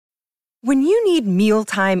When you need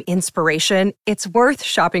mealtime inspiration, it's worth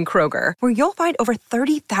shopping Kroger, where you'll find over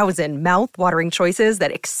 30,000 mouth-watering choices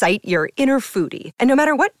that excite your inner foodie. And no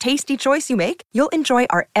matter what tasty choice you make, you'll enjoy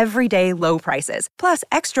our everyday low prices, plus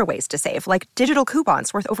extra ways to save, like digital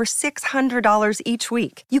coupons worth over $600 each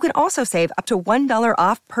week. You can also save up to $1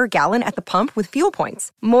 off per gallon at the pump with fuel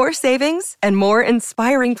points. More savings and more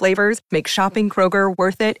inspiring flavors make shopping Kroger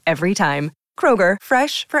worth it every time. Kroger,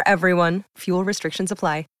 fresh for everyone. Fuel restrictions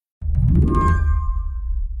apply.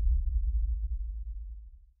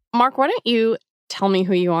 Mark, why don't you tell me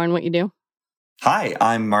who you are and what you do? Hi,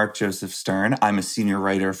 I'm Mark Joseph Stern. I'm a senior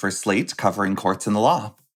writer for Slate covering courts and the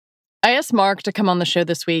law. I asked Mark to come on the show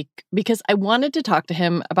this week because I wanted to talk to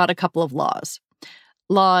him about a couple of laws.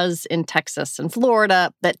 Laws in Texas and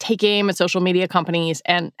Florida that take aim at social media companies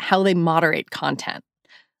and how they moderate content.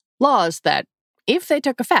 Laws that, if they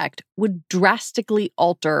took effect, would drastically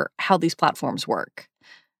alter how these platforms work.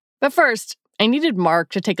 But first, I needed Mark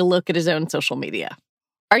to take a look at his own social media.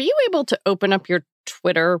 Are you able to open up your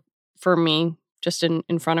Twitter for me, just in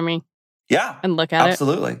front of me? Yeah. And look at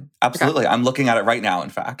absolutely. it? Absolutely. Okay. I'm looking at it right now, in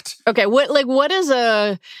fact. Okay, what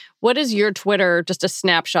is your Twitter, just a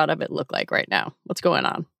snapshot of it, look like right now? What's going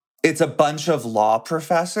on? It's a bunch of law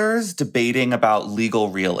professors debating about legal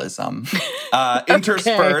realism,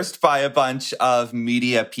 interspersed by a bunch of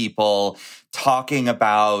media people talking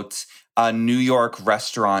about a New York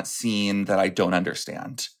restaurant scene that I don't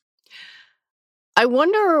understand. I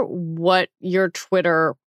wonder what your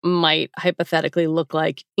Twitter might hypothetically look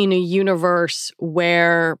like in a universe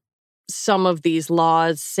where some of these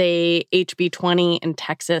laws, say HB 20 in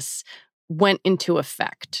Texas, went into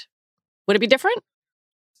effect. Would it be different?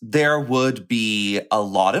 There would be a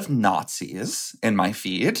lot of Nazis in my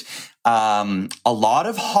feed, a lot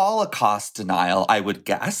of Holocaust denial, I would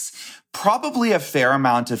guess, probably a fair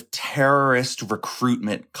amount of terrorist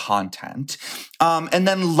recruitment content, and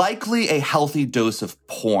then likely a healthy dose of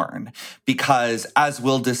porn, because as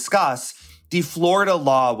we'll discuss, the Florida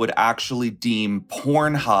law would actually deem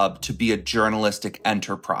Pornhub to be a journalistic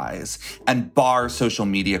enterprise and bar social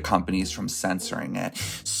media companies from censoring it.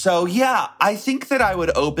 So yeah, I think that I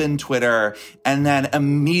would open Twitter and then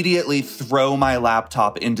immediately throw my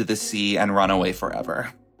laptop into the sea and run away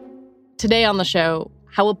forever. Today on the show,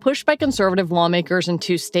 how a push by conservative lawmakers in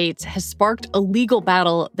 2 states has sparked a legal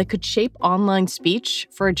battle that could shape online speech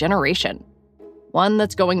for a generation. One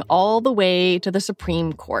that's going all the way to the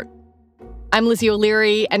Supreme Court. I'm Lizzie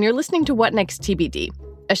O'Leary, and you're listening to What Next TBD,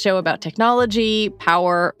 a show about technology,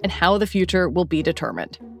 power, and how the future will be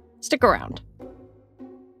determined. Stick around.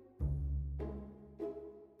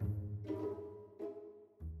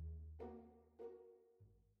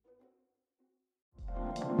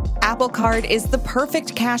 Apple Card is the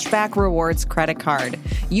perfect cashback rewards credit card.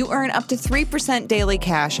 You earn up to 3% daily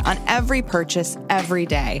cash on every purchase every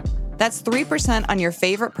day. That's 3% on your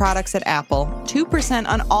favorite products at Apple, 2%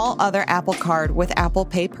 on all other Apple Card with Apple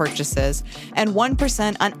Pay purchases, and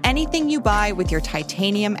 1% on anything you buy with your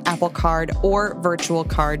titanium Apple Card or virtual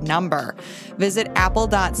card number. Visit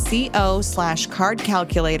apple.co/card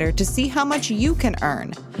calculator to see how much you can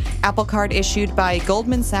earn. Apple Card issued by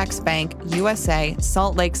Goldman Sachs Bank, USA,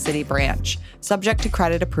 Salt Lake City branch. Subject to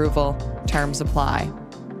credit approval. Terms apply.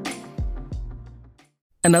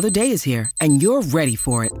 Another day is here, and you're ready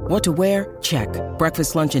for it. What to wear? Check.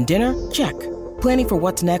 Breakfast, lunch, and dinner? Check. Planning for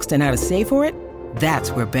what's next and how to save for it?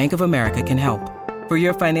 That's where Bank of America can help. For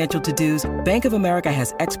your financial to-dos, Bank of America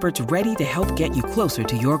has experts ready to help get you closer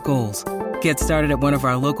to your goals. Get started at one of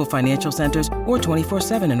our local financial centers or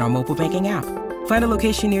 24/7 in our mobile banking app. Find a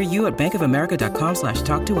location near you at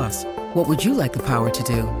bankofamerica.com/talktous. What would you like the power to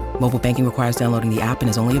do? Mobile banking requires downloading the app and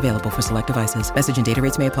is only available for select devices. Message and data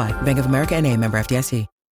rates may apply. Bank of America NA, member FDIC.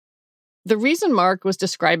 The reason Mark was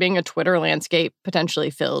describing a Twitter landscape potentially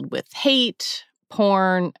filled with hate,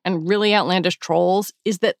 porn, and really outlandish trolls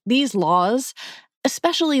is that these laws,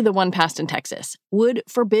 especially the one passed in Texas, would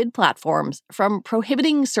forbid platforms from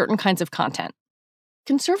prohibiting certain kinds of content.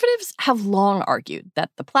 Conservatives have long argued that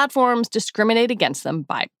the platforms discriminate against them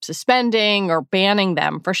by suspending or banning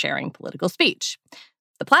them for sharing political speech.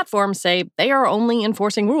 The platforms say they are only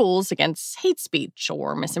enforcing rules against hate speech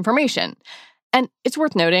or misinformation. And it's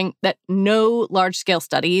worth noting that no large-scale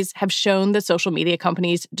studies have shown that social media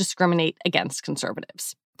companies discriminate against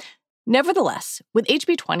conservatives. Nevertheless, with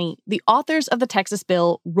HB 20, the authors of the Texas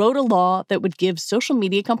bill wrote a law that would give social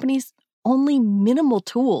media companies only minimal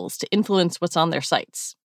tools to influence what's on their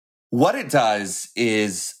sites. What it does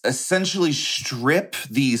is essentially strip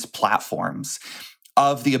these platforms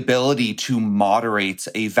of the ability to moderate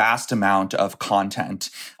a vast amount of content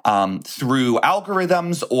through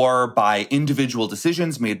algorithms or by individual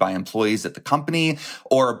decisions made by employees at the company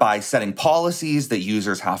or by setting policies that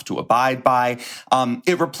users have to abide by.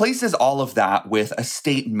 It replaces all of that with a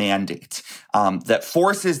state mandate that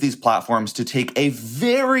forces these platforms to take a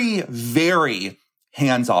very, very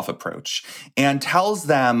hands-off approach and tells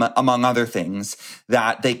them, among other things,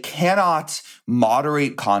 that they cannot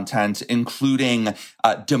moderate content, including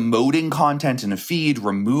demoting content in a feed,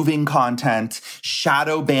 removing content,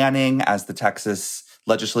 shadow banning, as the Texas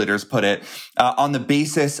legislators put it, on the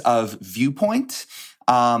basis of viewpoint.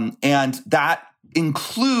 And that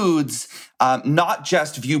includes not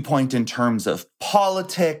just viewpoint in terms of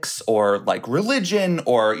politics or like religion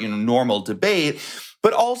or normal debate,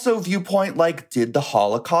 but also viewpoint like, did the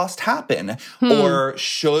Holocaust happen? Or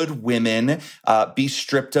should women be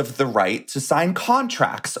stripped of the right to sign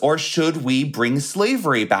contracts? Or should we bring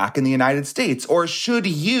slavery back in the United States? Or should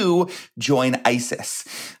you join ISIS?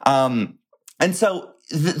 And so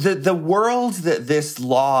the world that this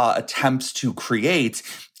law attempts to create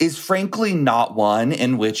is frankly not one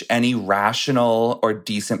in which any rational or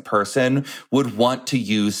decent person would want to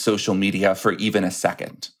use social media for even a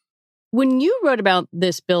second. When you wrote about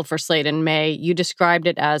this bill for Slate in May, you described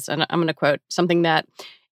it as, and I'm going to quote, something that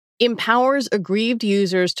empowers aggrieved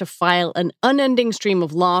users to file an unending stream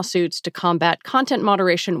of lawsuits to combat content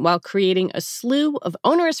moderation while creating a slew of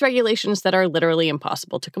onerous regulations that are literally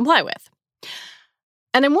impossible to comply with.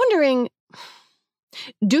 And I'm wondering,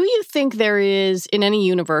 do you think there is, in any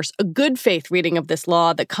universe, a good faith reading of this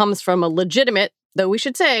law that comes from a legitimate, though we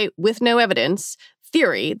should say with no evidence,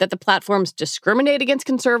 theory that the platforms discriminate against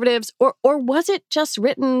conservatives, or was it just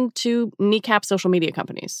written to kneecap social media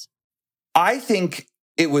companies? I think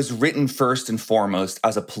it was written first and foremost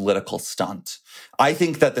as a political stunt. I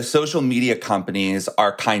think that the social media companies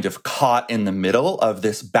are kind of caught in the middle of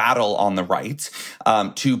this battle on the right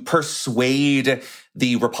to persuade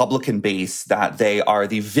the Republican base that they are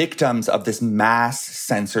the victims of this mass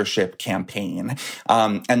censorship campaign,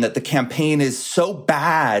 and that the campaign is so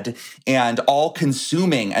bad and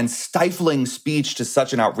all-consuming and stifling speech to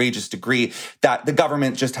such an outrageous degree that the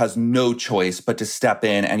government just has no choice but to step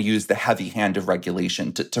in and use the heavy hand of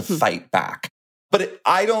regulation to fight back. But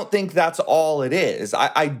I don't think that's all it is.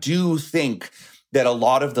 I do think that a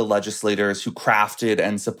lot of the legislators who crafted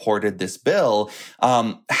and supported this bill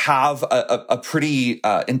have a pretty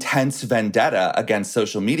intense vendetta against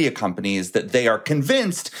social media companies that they are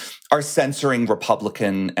convinced are censoring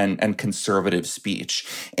Republican and conservative speech,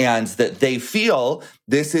 and that they feel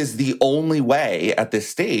this is the only way at this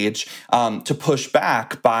stage to push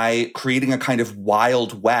back by creating a kind of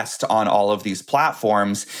Wild West on all of these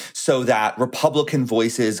platforms so that Republican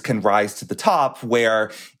voices can rise to the top where,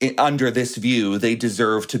 under this view, they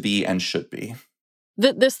deserve to be and should be.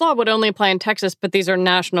 This law would only apply in Texas, but these are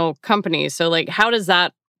national companies. So, how does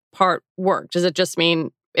that part work? Does it just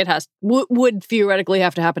mean it would theoretically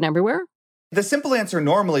have to happen everywhere? The simple answer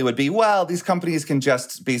normally would be, well, these companies can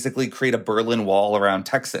just basically create a Berlin Wall around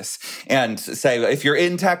Texas and say, if you're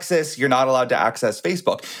in Texas, you're not allowed to access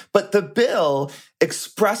Facebook. But the bill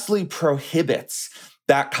expressly prohibits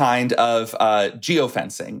that kind of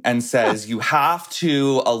geofencing and says you have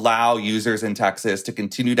to allow users in Texas to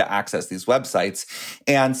continue to access these websites.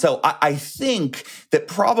 And so I think that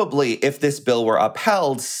probably if this bill were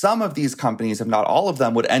upheld, some of these companies, if not all of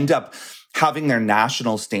them, would end up having their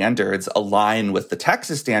national standards align with the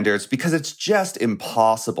Texas standards, because it's just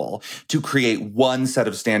impossible to create one set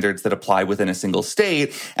of standards that apply within a single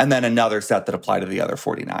state and then another set that apply to the other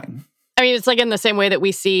 49. I mean, it's like in the same way that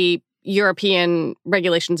we see European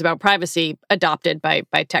regulations about privacy adopted by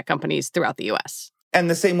tech companies throughout the U.S. And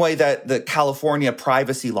the same way that the California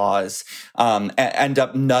privacy laws end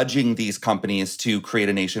up nudging these companies to create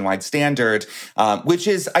a nationwide standard, which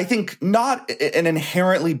is, I think, not an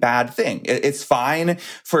inherently bad thing. It's fine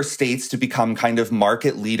for states to become kind of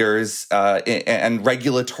market leaders and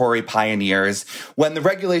regulatory pioneers when the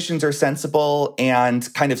regulations are sensible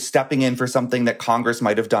and kind of stepping in for something that Congress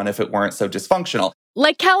might have done if it weren't so dysfunctional.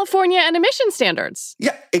 Like California and emission standards.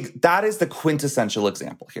 Yeah, that is the quintessential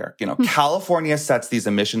example here. California sets these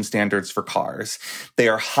emission standards for cars. They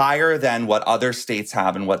are higher than what other states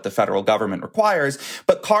have and what the federal government requires.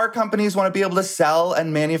 But car companies want to be able to sell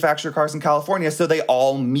and manufacture cars in California, so they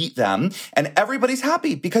all meet them. And everybody's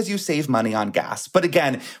happy because you save money on gas. But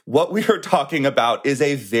again, what we are talking about is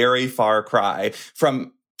a very far cry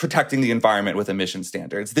from protecting the environment with emission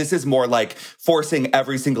standards. This is more like forcing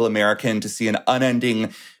every single American to see an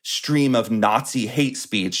unending stream of Nazi hate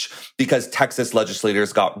speech because Texas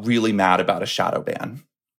legislators got really mad about a shadow ban.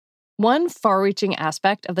 One far-reaching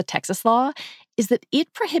aspect of the Texas law is that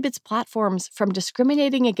it prohibits platforms from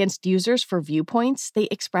discriminating against users for viewpoints they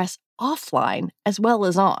express offline as well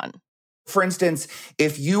as on. For instance,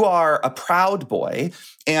 if you are a Proud Boy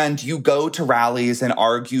and you go to rallies and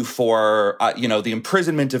argue for, the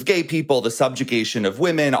imprisonment of gay people, the subjugation of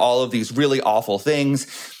women, all of these really awful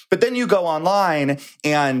things, but then you go online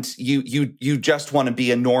and you just want to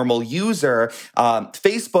be a normal user,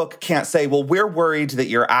 Facebook can't say, well, we're worried that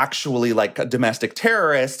you're actually like a domestic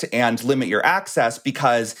terrorist and limit your access,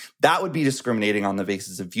 because that would be discriminating on the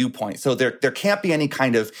basis of viewpoint. So there can't be any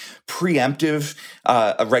kind of preemptive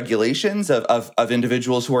regulations of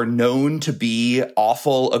individuals who are known to be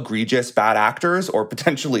awful, egregious, bad actors or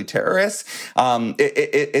potentially terrorists.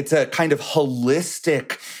 It's a kind of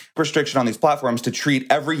holistic restriction on these platforms to treat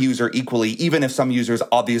every user equally, even if some users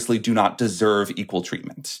obviously do not deserve equal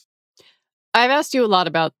treatment. I've asked you a lot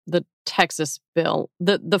about the Texas bill.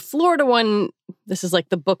 The Florida one, this is like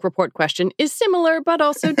the book report question, is similar but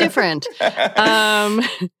also different.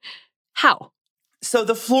 How? So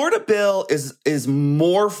the Florida bill is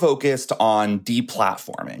more focused on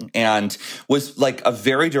deplatforming and was like a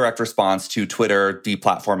very direct response to Twitter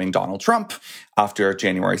deplatforming Donald Trump after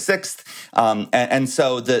January 6th. And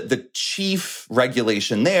so the chief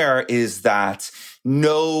regulation there is that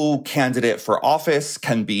no candidate for office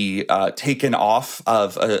can be taken off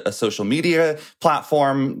of a social media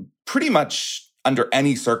platform pretty much under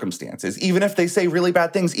any circumstances, even if they say really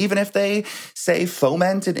bad things, even if they say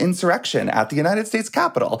foment an insurrection at the United States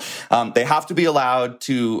Capitol. They have to be allowed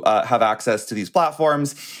to have access to these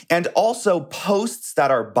platforms. And also posts that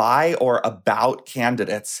are by or about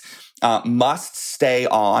candidates must stay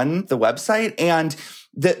on the website. And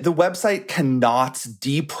the website cannot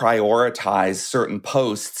deprioritize certain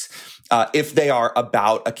posts if they are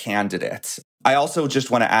about a candidate. I also just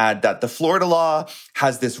want to add that the Florida law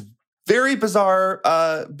has this very bizarre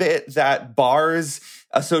bit that bars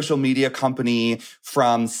a social media company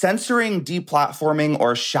from censoring, deplatforming,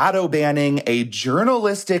 or shadow banning a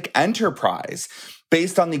journalistic enterprise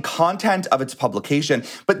based on the content of its publication.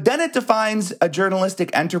 But then it defines a journalistic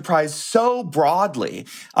enterprise so broadly,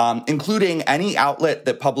 including any outlet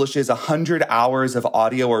that publishes 100 hours of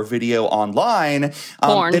audio or video online,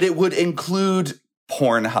 that it would include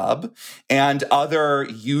Pornhub and other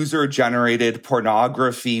user-generated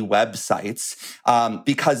pornography websites,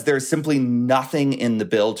 because there's simply nothing in the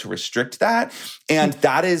bill to restrict that. And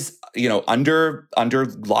that is, under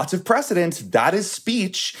lots of precedent, that is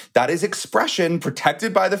speech, that is expression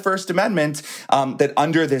protected by the First Amendment, that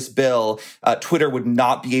under this bill, Twitter would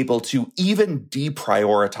not be able to even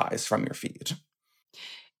deprioritize from your feed.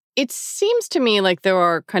 It seems to me like there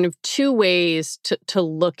are kind of two ways to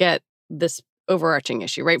look at this overarching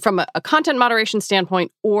issue, right? From a content moderation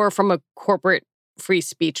standpoint or from a corporate free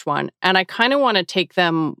speech one. And I kind of want to take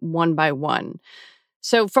them one by one.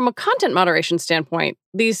 So from a content moderation standpoint,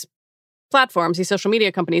 these platforms, these social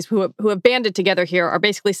media companies who have banded together here are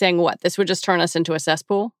basically saying what? This would just turn us into a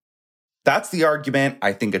cesspool? That's the argument.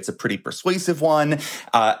 I think it's a pretty persuasive one.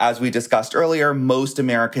 As we discussed earlier, most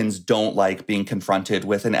Americans don't like being confronted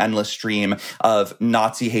with an endless stream of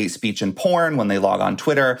Nazi hate speech and porn when they log on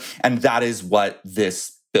Twitter, and that is what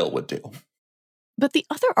this bill would do. But the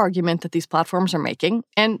other argument that these platforms are making,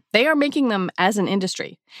 and they are making them as an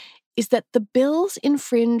industry, is that the bills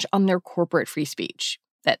infringe on their corporate free speech.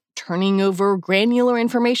 That turning over granular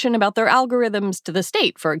information about their algorithms to the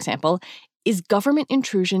state, for example, is government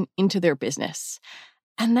intrusion into their business.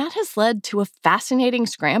 And that has led to a fascinating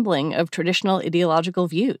scrambling of traditional ideological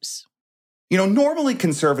views. Normally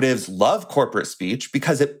conservatives love corporate speech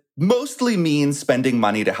because it mostly means spending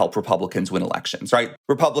money to help Republicans win elections, right?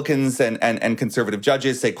 Republicans and conservative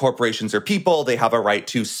judges say corporations are people. They have a right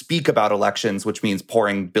to speak about elections, which means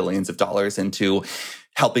pouring billions of dollars into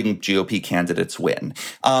helping GOP candidates win.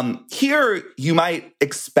 Here, you might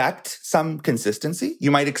expect some consistency.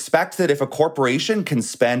 You might expect that if a corporation can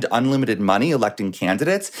spend unlimited money electing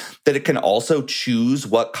candidates, that it can also choose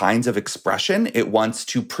what kinds of expression it wants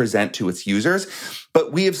to present to its users.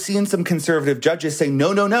 But we have seen some conservative judges say,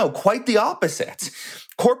 no, quite the opposite.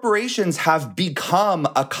 Corporations have become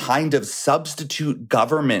a kind of substitute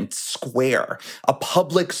government square, a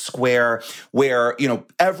public square where,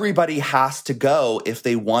 everybody has to go if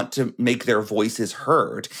they want to make their voices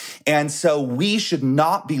heard. And so we should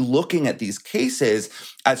not be looking at these cases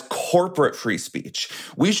as corporate free speech.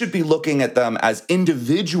 We should be looking at them as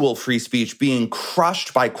individual free speech being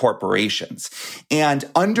crushed by corporations. And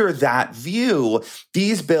under that view,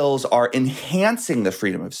 these bills are enhancing the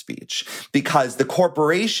freedom of speech because the corporation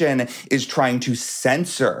corporation is trying to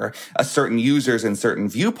censor certain users and certain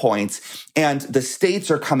viewpoints, and the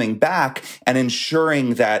states are coming back and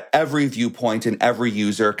ensuring that every viewpoint and every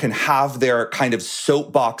user can have their kind of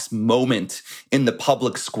soapbox moment in the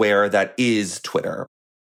public square that is Twitter.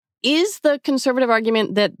 Is the conservative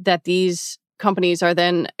argument that these companies are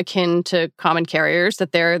then akin to common carriers,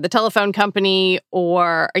 that they're the telephone company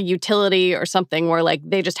or a utility or something where like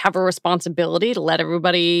they just have a responsibility to let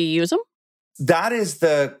everybody use them? That is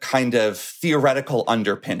the kind of theoretical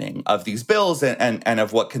underpinning of these bills and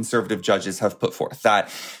of what conservative judges have put forth,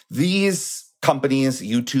 that these companies,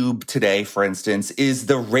 YouTube today, for instance, is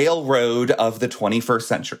the railroad of the 21st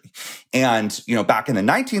century. And, back in the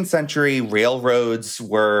 19th century, railroads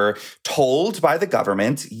were told by the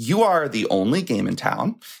government, you are the only game in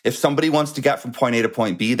town. If somebody wants to get from point A to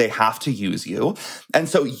point B, they have to use you. And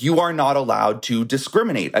so you are not allowed to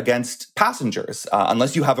discriminate against passengers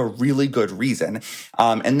unless you have a really good reason.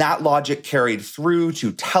 And that logic carried through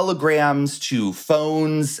to telegrams, to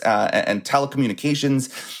phones, and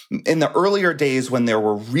telecommunications. In the earlier days when there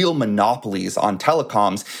were real monopolies on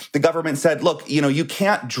telecoms, the government said, look, you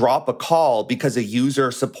can't drop a call because a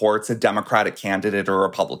user supports a Democratic candidate or a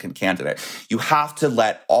Republican candidate. You have to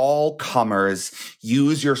let all comers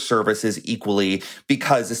use your services equally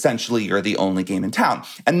because essentially you're the only game in town.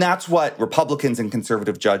 And that's what Republicans and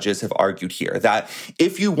conservative judges have argued here, that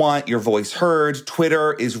if you want your voice heard,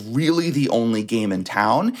 Twitter is really the only game in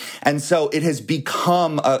town. And so it has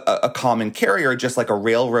become a common carrier, just like a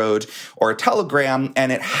railroad or a telegram,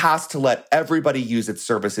 and it has to let everybody use its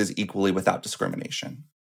services equally without discrimination.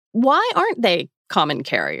 Why aren't they common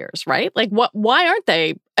carriers, right? Like, why aren't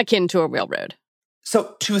they akin to a railroad?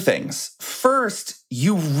 So, two things. First,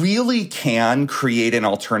 you really can create an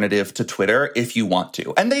alternative to Twitter if you want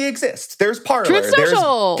to. And they exist. There's Parler. Truth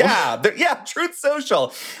Social. There's Gab. Truth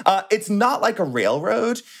Social. It's not like a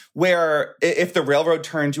railroad where if the railroad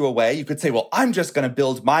turned you away, you could say, well, I'm just going to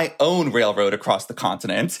build my own railroad across the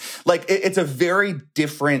continent. Like, it's a very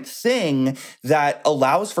different thing that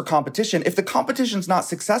allows for competition. If the competition's not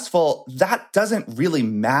successful, that doesn't really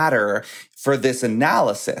matter for this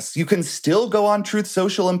analysis. You can still go on Truth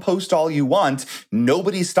Social and post all you want.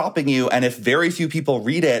 Nobody's stopping you. And if very few people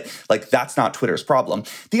read it, like, that's not Twitter's problem.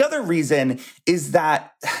 The other reason is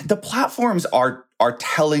that the platforms are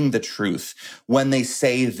telling the truth when they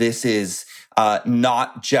say this is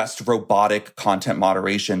not just robotic content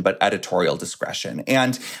moderation, but editorial discretion.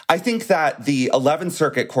 And I think that the 11th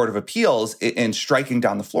Circuit Court of Appeals, in striking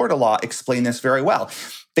down the Florida law, explain this very well.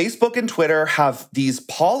 Facebook and Twitter have these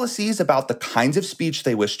policies about the kinds of speech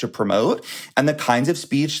they wish to promote and the kinds of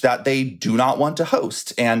speech that they do not want to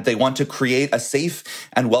host. And they want to create a safe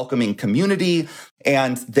and welcoming community.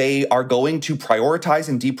 And they are going to prioritize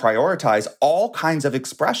and deprioritize all kinds of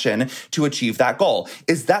expression to achieve that goal.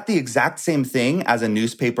 Is that the exact same thing as a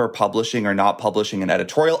newspaper publishing or not publishing an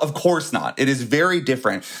editorial? Of course not. It is very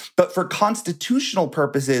different. But for constitutional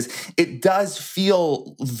purposes, it does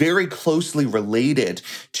feel very closely related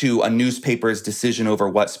to a newspaper's decision over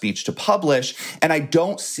what speech to publish. And I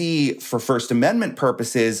don't see, for First Amendment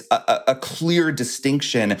purposes, a clear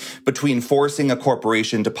distinction between forcing a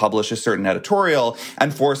corporation to publish a certain editorial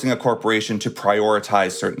and forcing a corporation to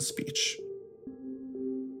prioritize certain speech.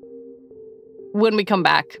 When we come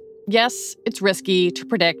back, yes, it's risky to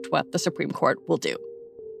predict what the Supreme Court will do.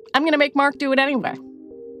 I'm going to make Mark do it anyway.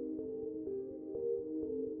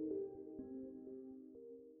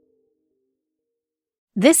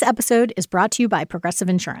 This episode is brought to you by Progressive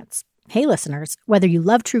Insurance. Hey, listeners, whether you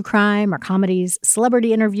love true crime or comedies,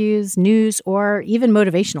 celebrity interviews, news, or even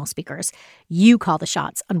motivational speakers, you call the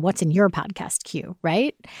shots on what's in your podcast queue,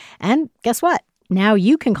 right? And guess what? Now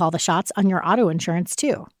you can call the shots on your auto insurance,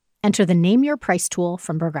 too. Enter the Name Your Price tool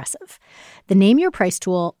from Progressive. The Name Your Price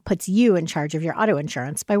tool puts you in charge of your auto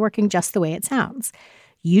insurance by working just the way it sounds.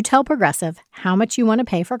 You tell Progressive how much you want to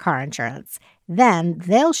pay for car insurance. Then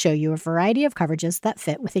they'll show you a variety of coverages that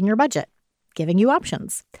fit within your budget, giving you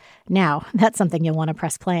options. Now, that's something you'll want to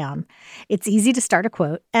press play on. It's easy to start a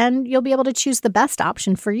quote, and you'll be able to choose the best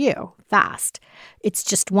option for you fast. It's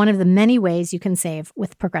just one of the many ways you can save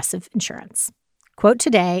with Progressive Insurance. Quote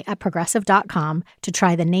today at Progressive.com to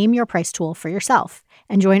try the Name Your Price tool for yourself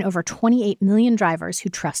and join over 28 million drivers who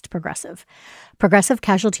trust Progressive. Progressive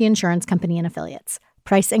Casualty Insurance Company and Affiliates.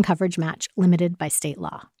 Price and coverage match limited by state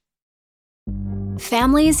law.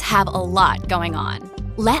 Families have a lot going on.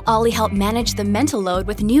 Let Ollie help manage the mental load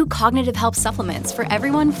with new cognitive help supplements for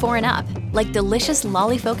everyone 4 and up, like delicious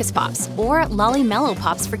Lolly Focus Pops or Lolly Mellow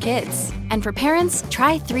Pops for kids. And for parents,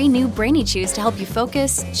 try 3 new Brainy Chews to help you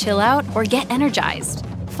focus, chill out, or get energized.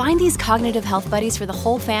 Find these cognitive health buddies for the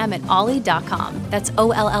whole fam at olly.com. That's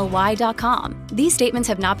OLLY.com. These statements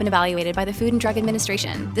have not been evaluated by the Food and Drug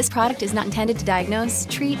Administration. This product is not intended to diagnose,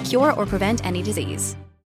 treat, cure, or prevent any disease.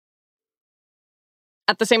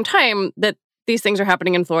 At the same time that these things are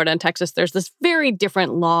happening in Florida and Texas, there's this very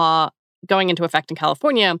different law going into effect in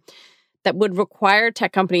California that would require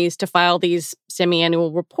tech companies to file these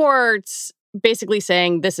semi-annual reports, basically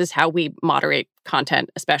saying this is how we moderate content,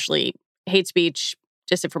 especially hate speech,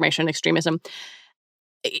 disinformation, extremism.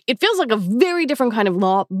 It feels like a very different kind of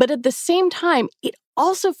law, but at the same time, it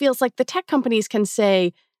also feels like the tech companies can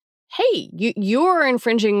say, hey, you're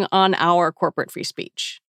infringing on our corporate free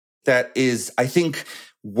speech. That is, I think,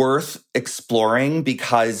 worth exploring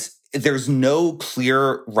because there's no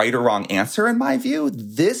clear right or wrong answer in my view.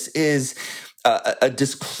 This is a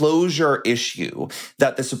disclosure issue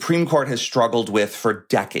that the Supreme Court has struggled with for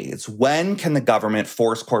decades. When can the government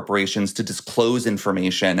force corporations to disclose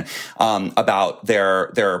information about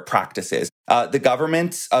their practices? The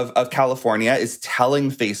government of California is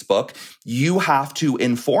telling Facebook, you have to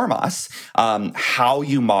inform us how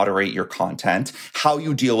you moderate your content, how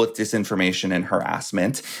you deal with disinformation and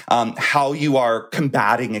harassment, how you are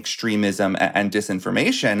combating extremism and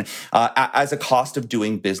disinformation as a cost of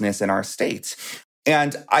doing business in our states.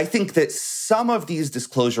 And I think that some of these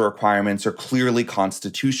disclosure requirements are clearly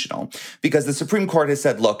constitutional because the Supreme Court has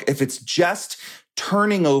said, look, if it's just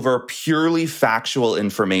turning over purely factual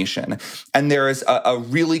information and there is a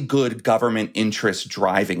really good government interest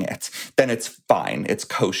driving it, then it's fine. It's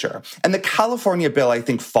kosher. And the California bill, I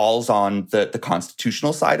think, falls on the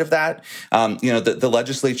constitutional side of that. The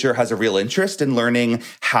legislature has a real interest in learning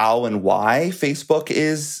how and why Facebook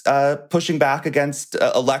is pushing back against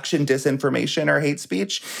election disinformation or hate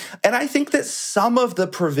speech. And I think that some of the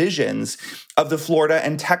provisions of the Florida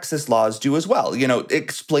and Texas laws do as well.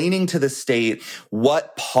 Explaining to the state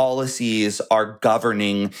what policies are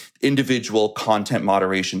governing individual content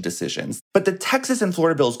moderation decisions. But the Texas and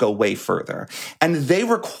Florida bills go way further, and they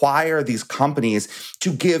require these companies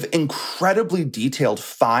to give incredibly detailed,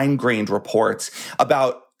 fine-grained reports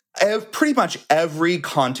about pretty much every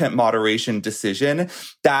content moderation decision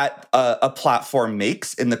that a platform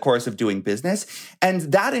makes in the course of doing business. And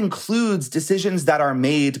that includes decisions that are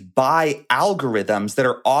made by algorithms that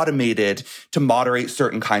are automated to moderate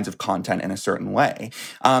certain kinds of content in a certain way.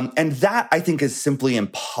 And that, I think, is simply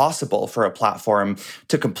impossible for a platform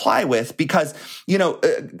to comply with because,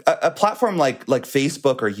 a platform like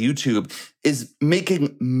Facebook or YouTube is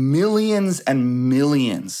making millions and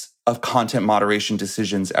millions of content moderation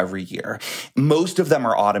decisions every year. Most of them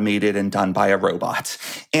are automated and done by a robot.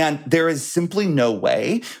 And there is simply no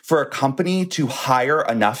way for a company to hire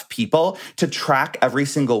enough people to track every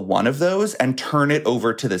single one of those and turn it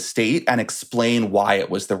over to the state and explain why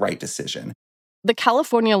it was the right decision. The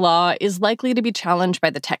California law is likely to be challenged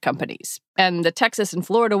by the tech companies, and the Texas and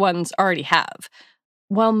Florida ones already have.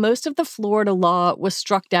 While most of the Florida law was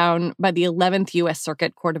struck down by the 11th U.S.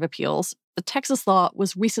 Circuit Court of Appeals, the Texas law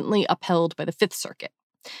was recently upheld by the 5th Circuit.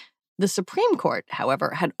 The Supreme Court,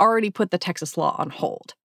 however, had already put the Texas law on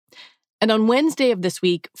hold. And on Wednesday of this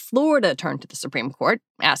week, Florida turned to the Supreme Court,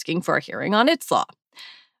 asking for a hearing on its law.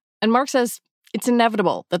 And Mark says it's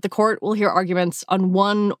inevitable that the court will hear arguments on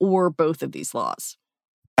one or both of these laws.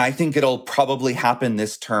 I think it'll probably happen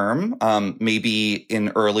this term, maybe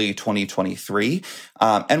in early 2023.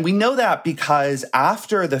 And we know that because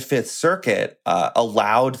after the Fifth Circuit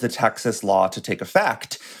allowed the Texas law to take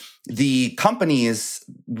effect, the companies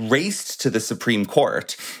raced to the Supreme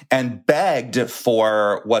Court and begged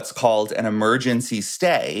for what's called an emergency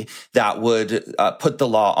stay that would put the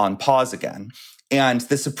law on pause again. And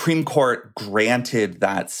the Supreme Court granted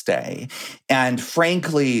that stay. And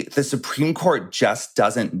frankly, the Supreme Court just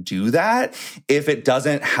doesn't do that if it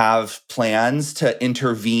doesn't have plans to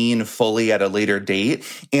intervene fully at a later date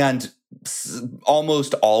and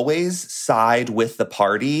almost always side with the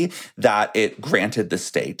party that it granted the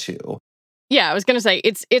stay to. Yeah, I was going to say,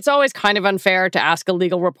 it's always kind of unfair to ask a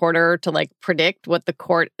legal reporter to predict what the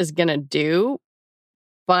court is going to do.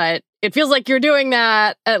 But it feels like you're doing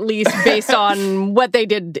that, at least based on what they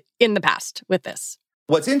did in the past with this.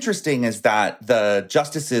 What's interesting is that the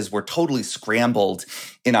justices were totally scrambled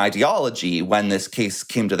in ideology when this case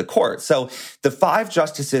came to the court. So the 5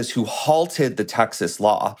 justices who halted the Texas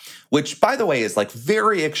law, which, by the way, is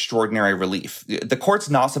very extraordinary relief. The court's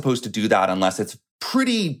not supposed to do that unless it's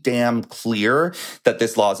pretty damn clear that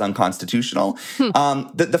this law is unconstitutional.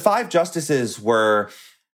 The 5 justices were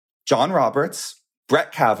John Roberts,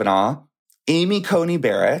 Brett Kavanaugh, Amy Coney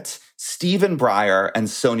Barrett, Stephen Breyer and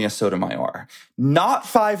Sonia Sotomayor. Not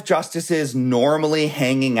 5 justices normally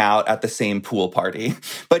hanging out at the same pool party.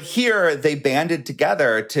 But here they banded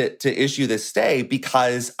together to issue this stay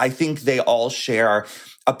because I think they all share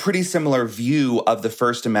a pretty similar view of the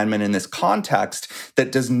First Amendment in this context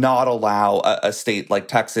that does not allow a state like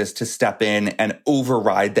Texas to step in and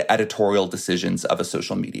override the editorial decisions of a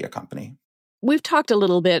social media company. We've talked a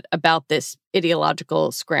little bit about this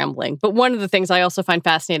ideological scrambling, but one of the things I also find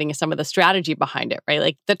fascinating is some of the strategy behind it, right?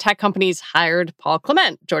 Like the tech companies hired Paul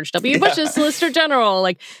Clement, George W. Bush's Solicitor General.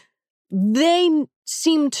 Like they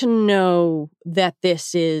seem to know that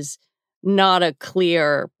this is not a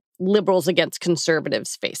clear liberals against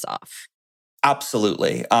conservatives face-off.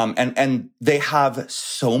 Absolutely. And they have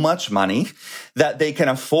so much money that they can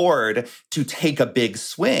afford to take a big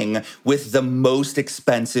swing with the most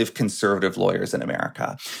expensive conservative lawyers in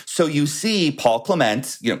America. So you see Paul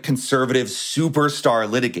Clement, conservative superstar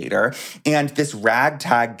litigator, and this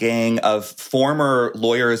ragtag gang of former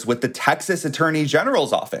lawyers with the Texas Attorney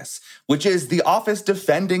General's office, which is the office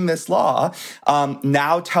defending this law,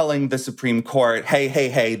 now telling the Supreme Court,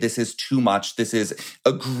 hey, this is too much. This is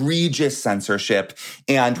egregious censorship.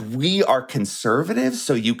 And we are conservatives,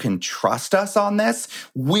 so you can trust us on this.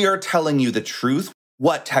 We are telling you the truth.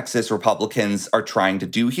 What Texas Republicans are trying to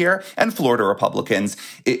do here, and Florida Republicans,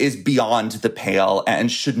 is beyond the pale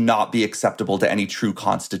and should not be acceptable to any true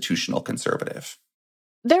constitutional conservative.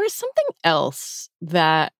 There is something else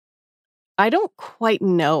that I don't quite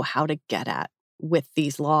know how to get at with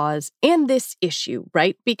these laws and this issue,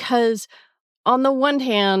 right? Because on the one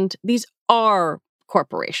hand, these are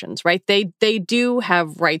corporations, right? They do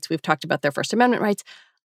have rights. We've talked about their First Amendment rights.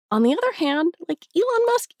 On the other hand, like Elon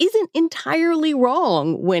Musk isn't entirely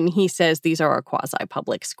wrong when he says these are a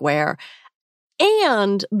quasi-public square.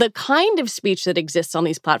 And the kind of speech that exists on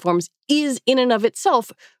these platforms is in and of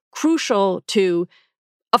itself crucial to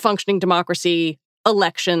a functioning democracy,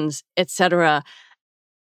 elections, etc.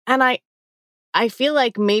 And I feel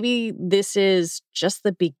like maybe this is just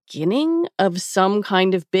the beginning of some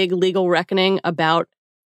kind of big legal reckoning about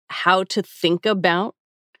how to think about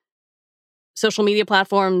social media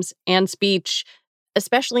platforms and speech,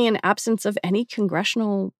 especially in absence of any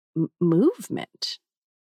congressional movement.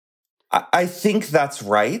 I think that's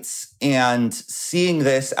right. And seeing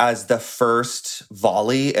this as the first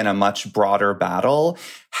volley in a much broader battle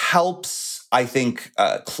helps, I think,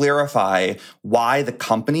 clarify why the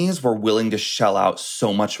companies were willing to shell out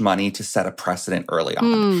so much money to set a precedent early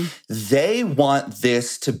on. They want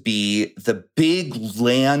this to be the big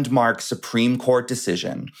landmark Supreme Court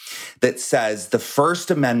decision that says the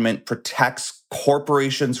First Amendment protects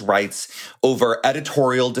corporations' rights over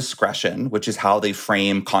editorial discretion, which is how they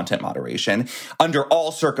frame content moderation, under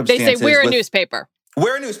all circumstances. They say we're a newspaper.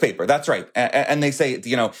 We're a newspaper, that's right. And they say,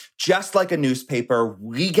 just like a newspaper,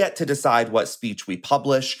 we get to decide what speech we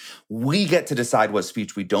publish. We get to decide what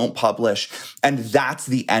speech we don't publish. And that's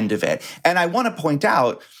the end of it. And I want to point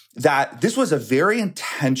out that this was a very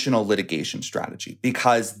intentional litigation strategy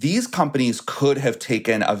because these companies could have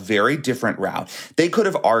taken a very different route. They could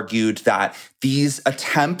have argued that these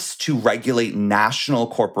attempts to regulate national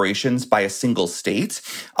corporations by a single state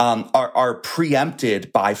are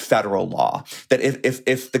preempted by federal law. That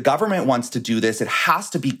if the government wants to do this, it has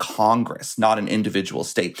to be Congress, not an individual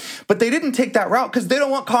state. But they didn't take that route because they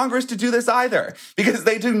don't want Congress to do this either, because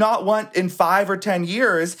they do not want in 5 or 10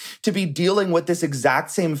 years to be dealing with this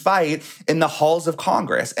exact same fight in the halls of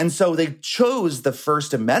Congress. And so they chose the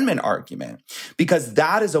First Amendment argument because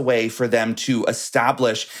that is a way for them to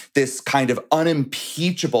establish this kind of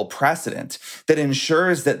unimpeachable precedent that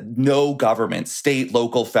ensures that no government, state,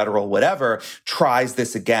 local, federal, whatever, tries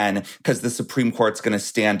this again because the Supreme Court's going to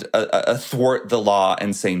stand athwart the law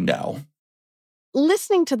and say no.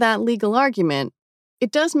 Listening to that legal argument,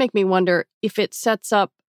 it does make me wonder if it sets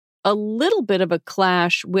up a little bit of a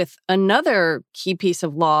clash with another key piece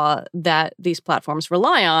of law that these platforms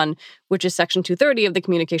rely on, which is Section 230 of the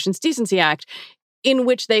Communications Decency Act, in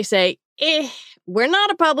which they say, we're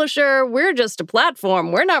not a publisher, we're just a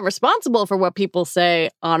platform. We're not responsible for what people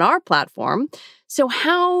say on our platform. So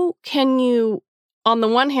how can you, on the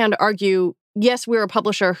one hand, argue, yes, we're a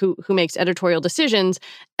publisher who makes editorial decisions,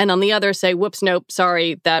 and on the other say, whoops, nope,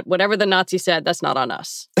 sorry, that whatever the Nazi said, that's not on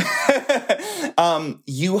us?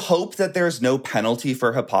 You hope that there's no penalty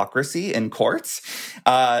for hypocrisy in courts.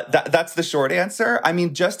 That's the short answer. I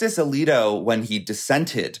mean, Justice Alito, when he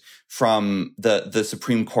dissented from the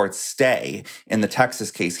Supreme Court stay in the Texas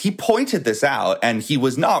case, he pointed this out, and he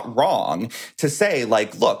was not wrong to say,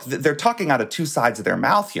 like, look, they're talking out of two sides of their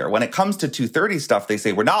mouth here. When it comes to 230 stuff, they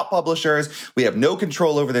say, we're not publishers, we have no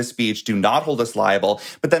control over this speech, do not hold us liable.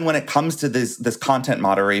 But then when it comes to this content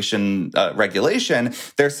moderation regulation,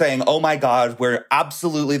 they're saying, oh my God, we're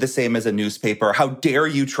absolutely the same as a newspaper. How dare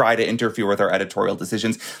you try to interfere with our editorial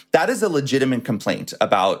decisions? That is a legitimate complaint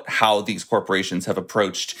about how these corporations have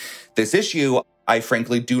approached this issue. I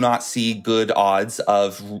frankly do not see good odds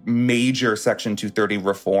of major Section 230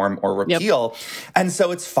 reform or repeal. Yep. And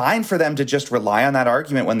so it's fine for them to just rely on that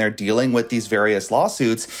argument when they're dealing with these various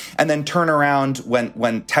lawsuits, and then turn around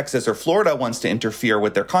when Texas or Florida wants to interfere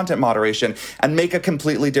with their content moderation and make a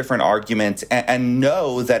completely different argument, and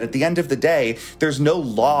know that at the end of the day, there's no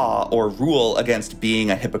law or rule against being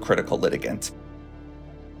a hypocritical litigant.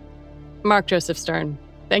 Mark Joseph Stern,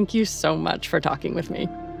 thank you so much for talking with me.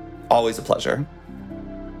 Always a pleasure.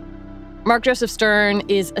 Mark Joseph Stern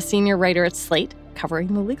is a senior writer at Slate,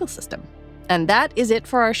 covering the legal system. And that is it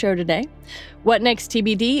for our show today. What Next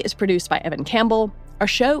TBD is produced by Evan Campbell. Our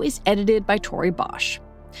show is edited by Tori Bosch.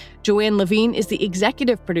 Joanne Levine is the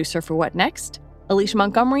executive producer for What Next. Alicia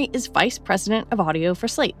Montgomery is vice president of audio for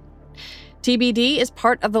Slate. TBD is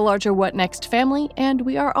part of the larger What Next family, and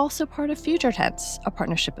we are also part of Future Tense, a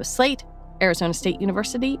partnership of Slate, Arizona State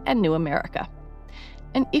University, and New America.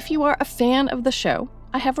 And if you are a fan of the show,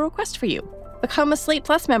 I have a request for you. Become a Slate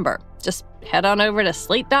Plus member. Just head on over to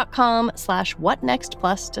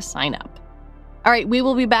slate.com/whatnextplus to sign up. All right, we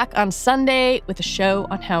will be back on Sunday with a show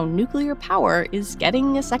on how nuclear power is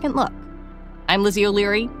getting a second look. I'm Lizzie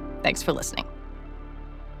O'Leary. Thanks for listening.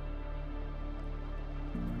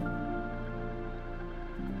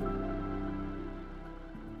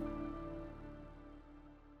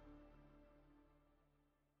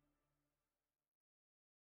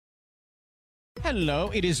 Hello,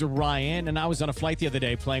 it is Ryan, and I was on a flight the other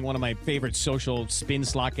day playing one of my favorite social spin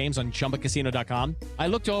slot games on ChumbaCasino.com. I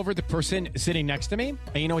looked over at the person sitting next to me,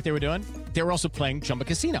 and you know what they were doing? They were also playing Chumba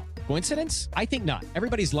Casino. Coincidence? I think not.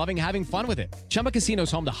 Everybody's loving having fun with it. Chumba Casino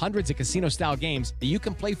is home to hundreds of casino-style games that you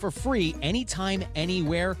can play for free anytime,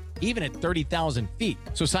 anywhere, even at 30,000 feet.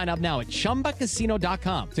 So sign up now at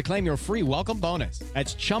ChumbaCasino.com to claim your free welcome bonus.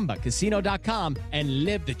 That's ChumbaCasino.com and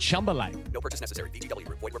live the Chumba life. No purchase necessary. VGW.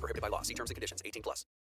 Void where prohibited by law. See terms and conditions. 18+.